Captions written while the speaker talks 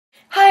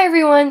Hi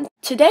everyone!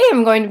 Today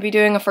I'm going to be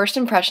doing a first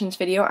impressions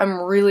video. I'm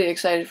really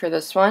excited for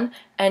this one,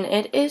 and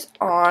it is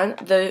on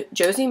the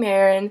Josie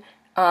Maran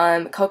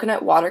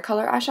coconut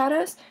watercolor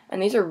eyeshadows,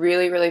 and these are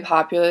really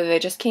popular. They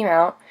just came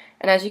out,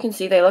 and as you can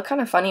see they look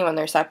kind of funny when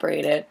they're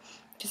separated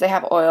because they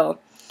have oil.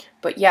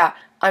 But yeah,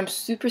 I'm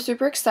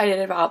super excited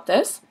about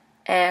this,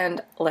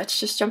 and let's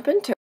just jump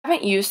into it. I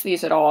haven't used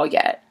these at all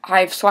yet.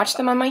 I've swatched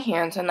them on my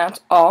hands and that's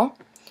all.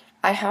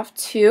 I have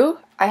two.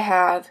 I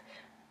have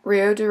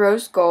Rio de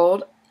Rose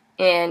Gold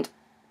and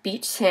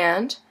Beach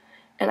Sand,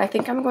 and I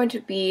think I'm going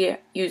to be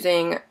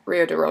using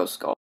Rio de Rose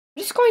Gold.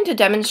 I'm just going to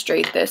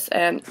demonstrate this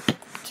and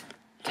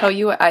tell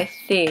you what I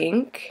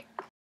think.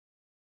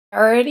 I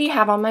already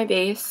have on my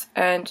base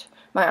and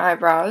my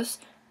eyebrows,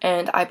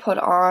 and I put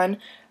on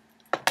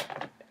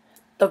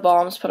the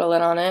balms, put a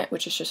lid on it,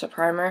 which is just a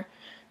primer,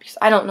 because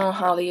I don't know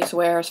how these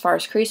wear as far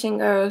as creasing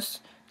goes,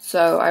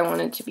 so I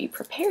wanted to be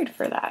prepared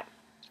for that.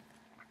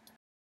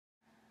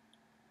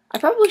 I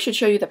probably should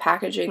show you the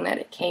packaging that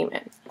it came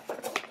in.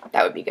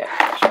 That would be good.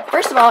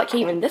 First of all, it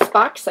came in this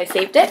box. I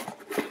saved it.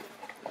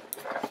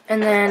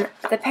 And then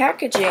the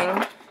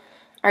packaging,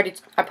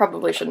 I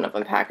probably shouldn't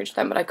have unpackaged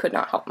them, but I could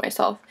not help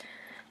myself.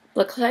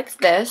 Looks like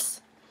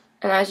this.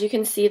 And as you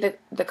can see,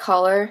 the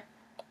color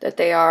that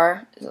they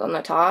are is on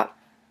the top.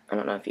 I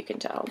don't know if you can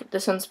tell, but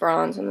this one's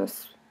bronze and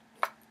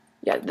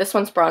this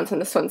one's bronze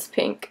and this one's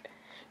pink.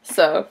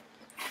 So,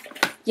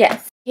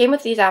 yes. It came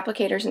with these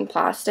applicators in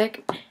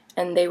plastic,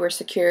 and they were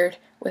secured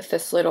with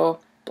this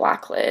little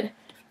black lid.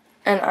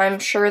 And I'm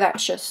sure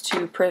that's just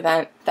to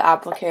prevent the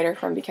applicator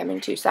from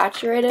becoming too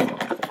saturated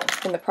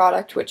in the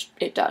product, which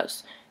it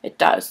does. It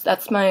does.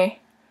 That's my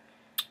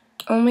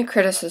only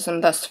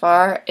criticism thus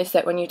far, is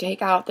that when you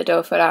take out the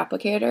doe foot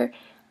applicator,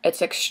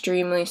 it's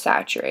extremely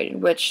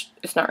saturated, which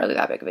is not really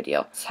that big of a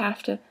deal. Just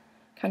have to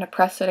kind of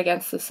press it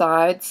against the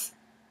sides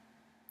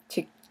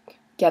to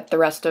get the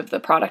rest of the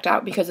product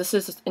out, because this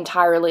is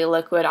entirely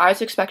liquid. I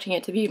was expecting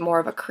it to be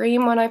more of a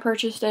cream when I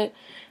purchased it,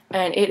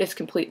 and it is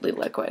completely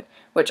liquid,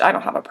 which I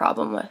don't have a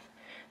problem with.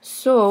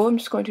 So I'm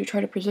just going to try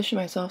to position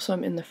myself so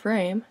I'm in the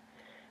frame,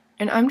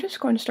 and I'm just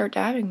going to start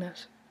dabbing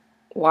this.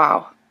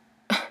 Wow.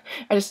 I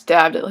just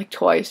dabbed it like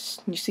twice.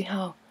 You see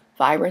how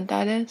vibrant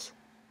that is?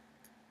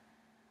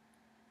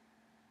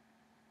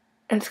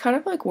 And it's kind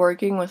of like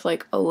working with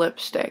like a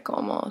lipstick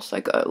almost,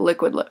 like a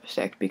liquid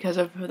lipstick, because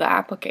of the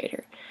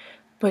applicator.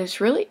 But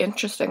it's really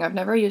interesting. I've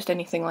never used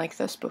anything like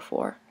this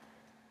before.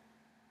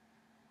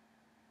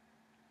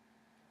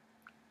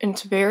 And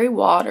it's very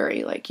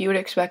watery. Like you would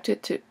expect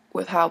it to,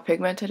 with how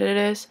pigmented it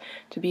is,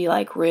 to be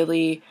like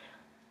really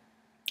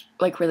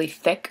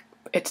thick.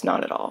 It's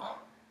not at all.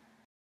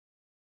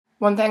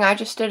 One thing I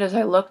just did is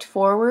I looked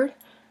forward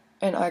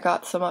and I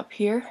got some up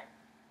here.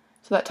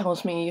 So that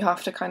tells me you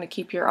have to kind of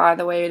keep your eye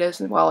the way it is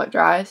while it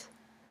dries.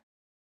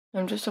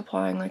 I'm just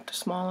applying like the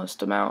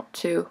smallest amount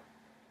too.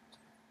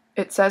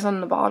 It says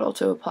on the bottle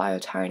to apply a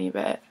tiny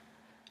bit.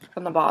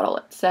 On the bottle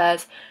it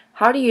says,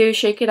 how to use,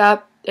 shake it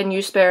up, and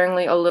use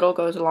sparingly, a little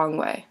goes a long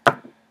way.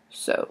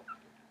 So,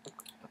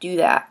 do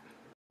that.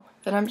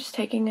 Then I'm just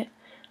taking it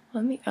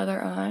on the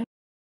other eye.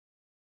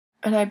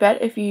 And I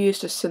bet if you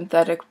used a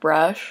synthetic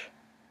brush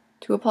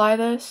to apply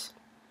this,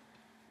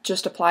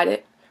 just applied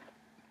it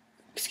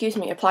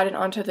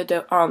onto the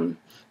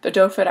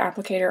doe foot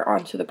applicator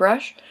onto the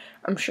brush,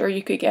 I'm sure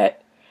you could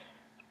get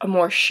a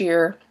more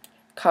sheer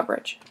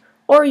coverage.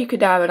 Or you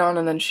could dab it on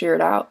and then shear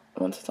it out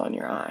once it's on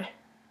your eye.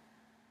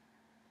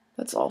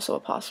 That's also a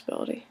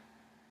possibility.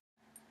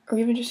 Or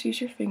even just use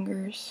your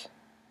fingers.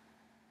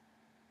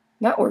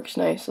 That works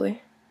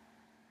nicely.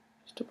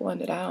 Just to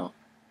blend it out.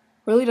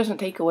 Really doesn't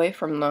take away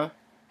from the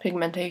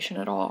pigmentation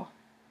at all.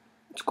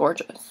 It's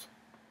gorgeous.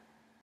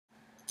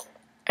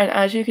 And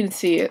as you can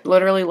see, it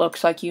literally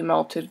looks like you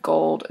melted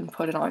gold and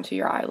put it onto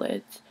your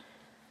eyelids.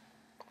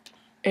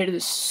 It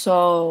is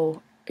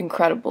so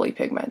incredibly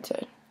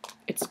pigmented.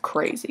 It's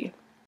crazy.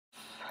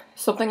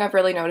 Something I've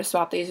really noticed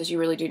about these is you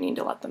really do need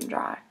to let them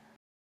dry.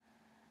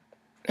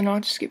 And I'll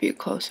just give you a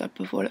close-up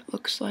of what it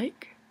looks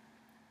like.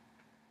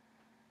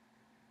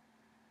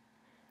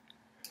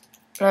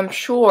 And I'm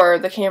sure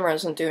the camera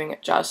isn't doing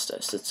it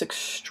justice. It's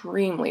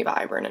extremely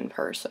vibrant in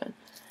person.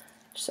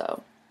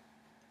 So,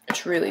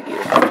 it's really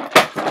beautiful.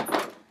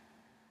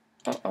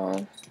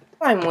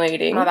 I'm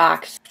waiting. My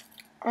back.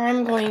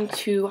 I'm going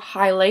to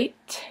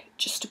highlight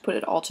just to put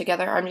it all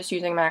together. I'm just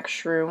using MAC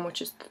Shroom,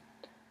 which is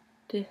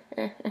the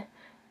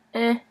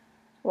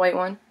white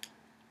one.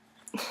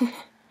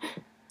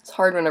 It's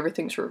hard when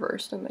everything's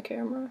reversed in the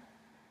camera.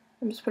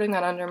 I'm just putting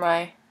that under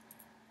my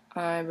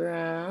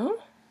eyebrow.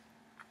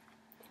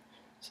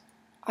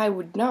 I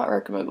would not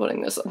recommend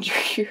putting this under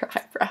your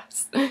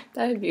eyebrows.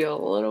 That'd be a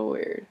little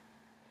weird.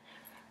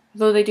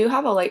 Though they do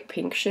have a light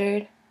pink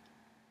shade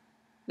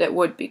that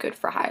would be good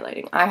for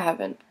highlighting. I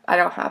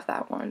don't have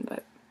that one,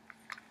 but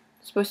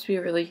it's supposed to be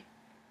a really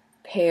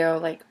pale,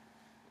 like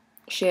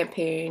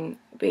champagne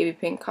baby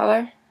pink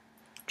color,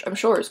 which I'm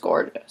sure is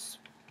gorgeous.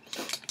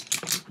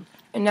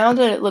 And now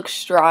that it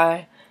looks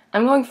dry,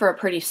 I'm going for a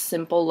pretty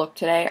simple look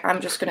today.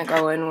 I'm just going to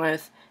go in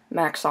with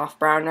MAC Soft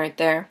Brown right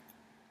there.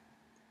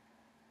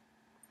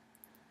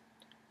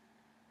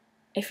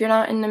 if you're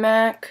not into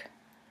MAC,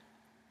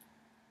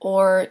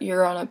 or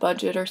you're on a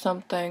budget or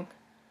something,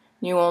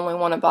 you only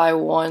want to buy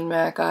one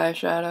MAC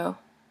eyeshadow,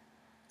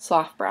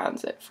 Soft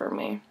Brown's it for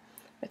me.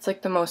 It's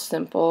like the most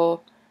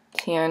simple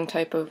tan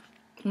type of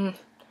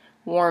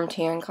warm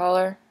tan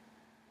color.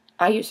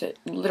 I use it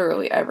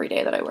literally every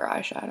day that I wear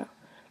eyeshadow.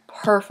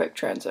 Perfect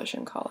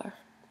transition color.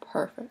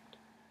 Perfect.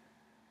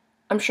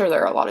 I'm sure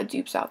there are a lot of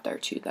dupes out there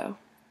too, though.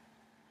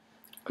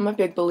 I'm a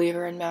big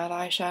believer in matte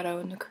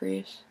eyeshadow in the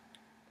crease.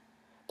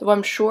 Though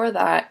I'm sure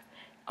that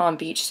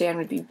beach sand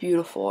would be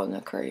beautiful in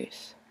the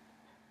crease.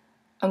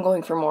 I'm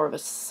going for more of a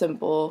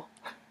simple,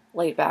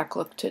 laid-back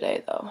look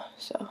today, though,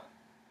 so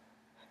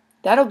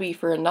that'll be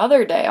for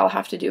another day. I'll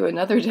have to do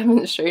another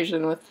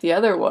demonstration with the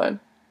other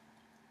one.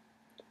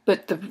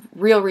 But the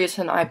real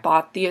reason I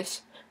bought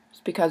these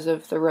is because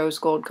of the rose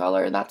gold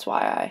color, and that's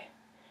why I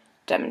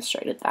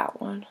demonstrated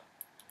that one.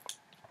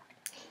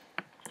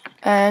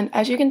 And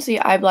as you can see,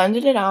 I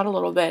blended it out a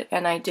little bit,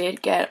 and I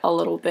did get a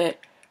little bit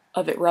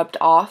of it rubbed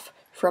off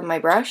from my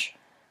brush.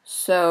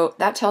 So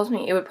that tells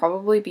me it would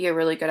probably be a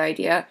really good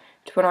idea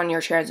to put on your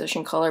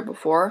transition color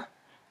before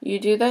you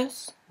do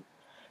this.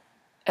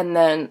 And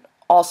then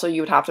also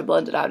you would have to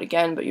blend it out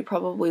again, but you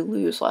probably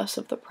lose less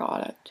of the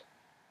product.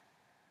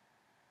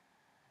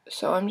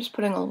 So I'm just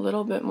putting a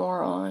little bit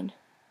more on,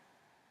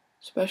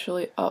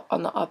 especially up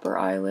on the upper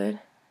eyelid,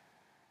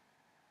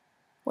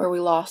 where we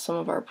lost some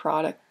of our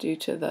product due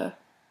to the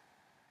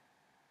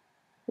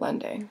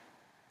blending.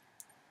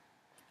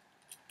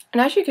 And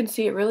as you can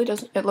see,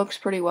 it looks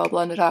pretty well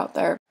blended out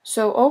there.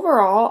 So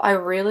overall, I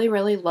really,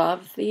 really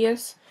love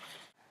these.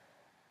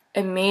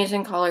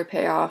 Amazing color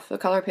payoff. The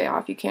color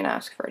payoff, you can't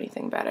ask for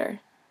anything better.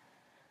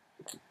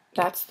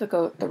 That's the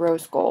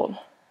rose gold.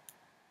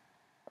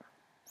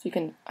 So you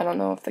can, I don't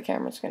know if the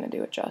camera's going to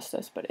do it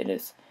justice, but it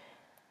is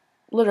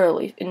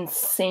literally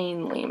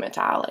insanely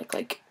metallic.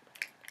 Like,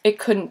 it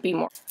couldn't be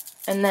more.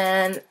 And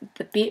then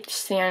the beach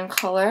sand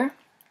color,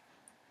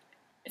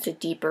 it's a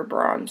deeper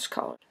bronze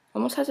color.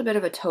 Almost has a bit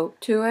of a taupe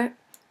to it.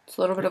 It's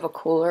a little bit of a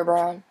cooler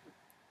brown.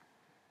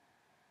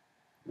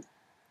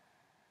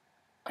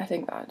 I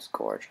think that's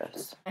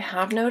gorgeous. I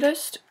have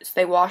noticed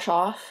they wash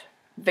off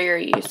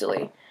very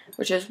easily,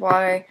 which is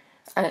why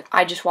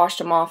I just washed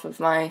them off of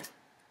my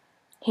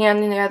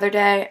hand the other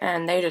day,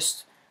 and they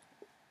just,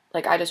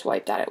 like, I just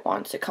wiped at it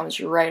once. It comes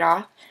right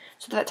off.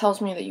 So that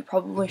tells me that you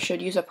probably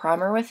should use a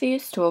primer with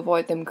these to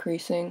avoid them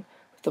creasing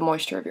with the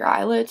moisture of your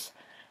eyelids.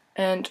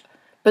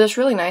 But it's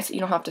really nice that you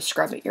don't have to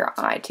scrub at your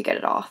eye to get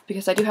it off,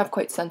 because I do have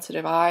quite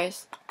sensitive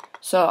eyes,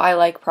 so I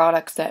like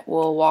products that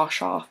will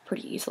wash off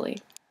pretty easily.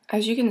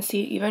 As you can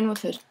see, even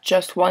with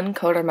just one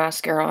coat of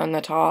mascara on the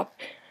top,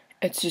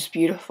 it's just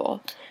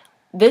beautiful.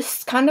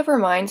 This kind of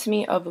reminds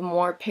me of a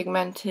more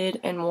pigmented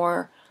and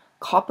more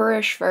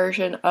copperish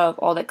version of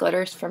All That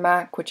Glitters from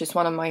MAC, which is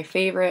one of my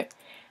favorite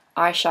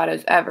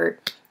eyeshadows ever.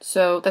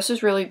 So this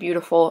is really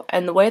beautiful,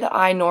 and the way that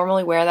I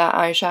normally wear that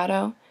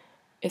eyeshadow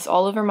is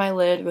all over my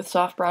lid with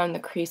Soft Brown in the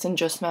crease and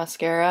just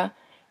mascara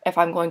if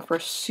I'm going for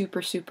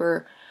super,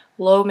 super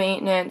low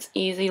maintenance,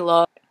 easy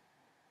look.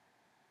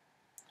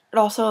 It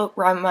also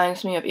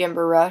reminds me of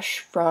Amber Rush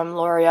from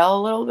L'Oreal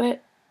a little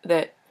bit,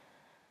 that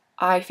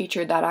I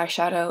featured that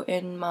eyeshadow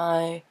in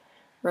my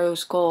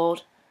rose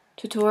gold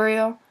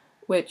tutorial,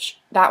 which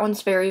that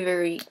one's very,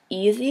 very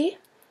easy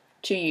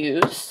to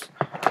use.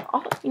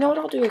 You know what,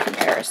 I'll do a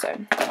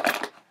comparison.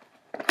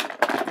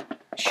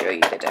 Show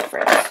you the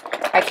difference.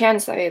 I can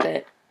say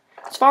that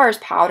as far as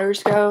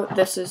powders go,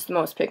 this is the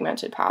most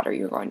pigmented powder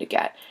you're going to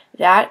get.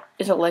 That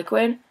is a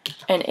liquid,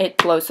 and it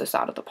blows this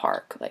out of the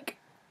park. Like,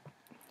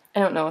 I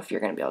don't know if you're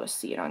going to be able to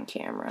see it on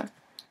camera.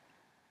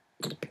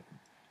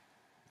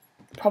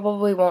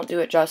 Probably won't do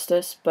it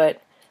justice,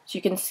 but as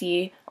you can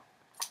see,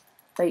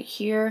 right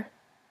here,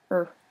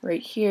 or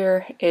right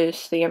here,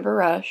 is the Amber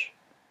Rush,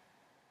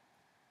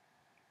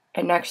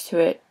 and next to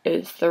it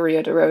is the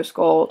Rio de Rose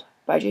Gold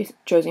by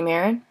Josie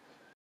Maran.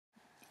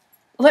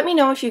 Let me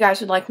know if you guys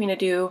would like me to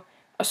do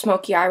a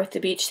smoky eye with the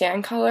beach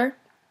sand color.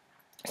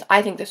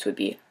 I think this would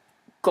be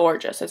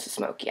gorgeous as a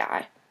smoky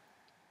eye.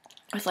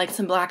 With like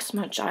some black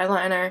smudge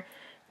eyeliner,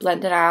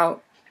 blend it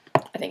out.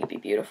 I think it'd be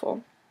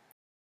beautiful.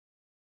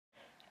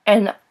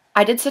 And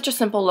I did such a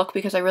simple look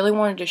because I really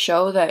wanted to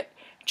show that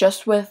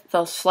just with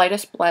the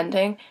slightest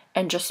blending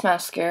and just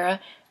mascara,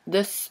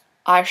 this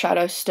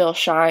eyeshadow still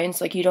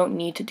shines. Like, you don't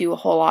need to do a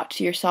whole lot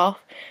to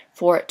yourself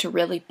for it to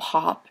really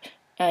pop.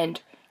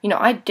 And you know,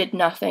 I did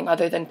nothing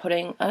other than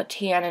putting a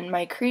tan in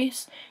my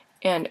crease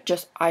and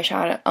just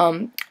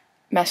eyeshadow,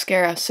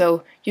 mascara,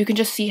 so you can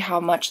just see how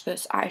much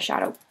this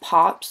eyeshadow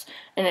pops,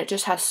 and it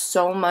just has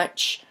so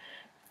much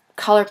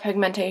color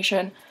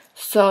pigmentation.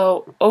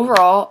 So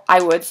overall,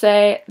 I would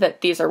say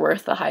that these are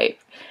worth the hype.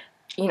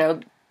 You know,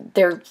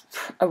 they're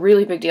a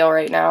really big deal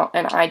right now,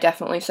 and I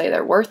definitely say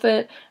they're worth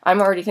it.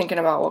 I'm already thinking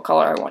about what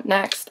color I want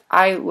next.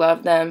 I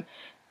love them.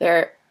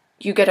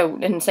 You get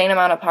an insane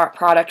amount of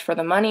product for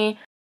the money.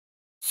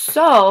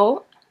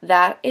 So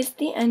that is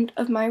the end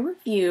of my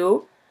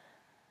review.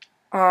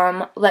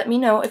 Let me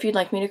know if you'd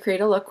like me to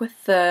create a look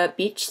with the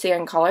beach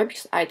sand color,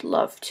 because I'd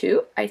love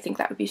to. I think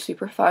that would be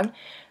super fun.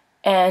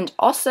 And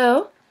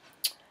also,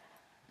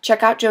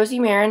 check out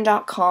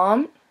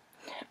josiemaran.com.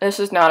 This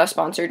is not a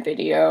sponsored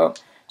video.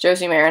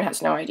 Josie Maran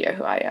has no idea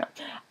who I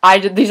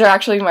am. These are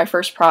actually my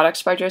first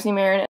products by Josie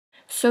Maran.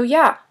 So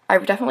yeah, I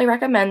would definitely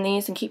recommend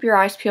these, and keep your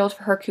eyes peeled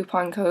for her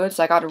coupon codes.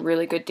 I got a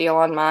really good deal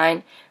on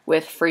mine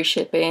with free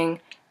shipping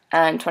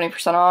and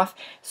 20% off.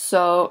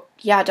 So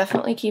yeah,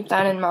 definitely keep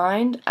that in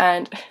mind.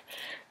 And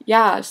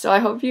yeah, so I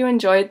hope you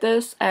enjoyed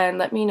this, and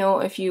let me know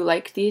if you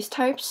like these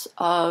types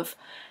of,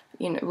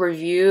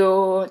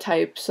 review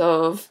types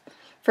of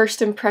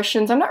first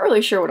impressions. I'm not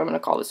really sure what I'm going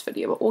to call this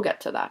video, but we'll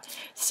get to that.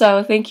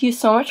 So thank you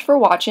so much for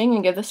watching,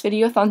 and give this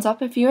video a thumbs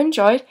up if you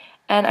enjoyed,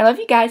 and I love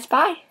you guys.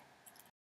 Bye!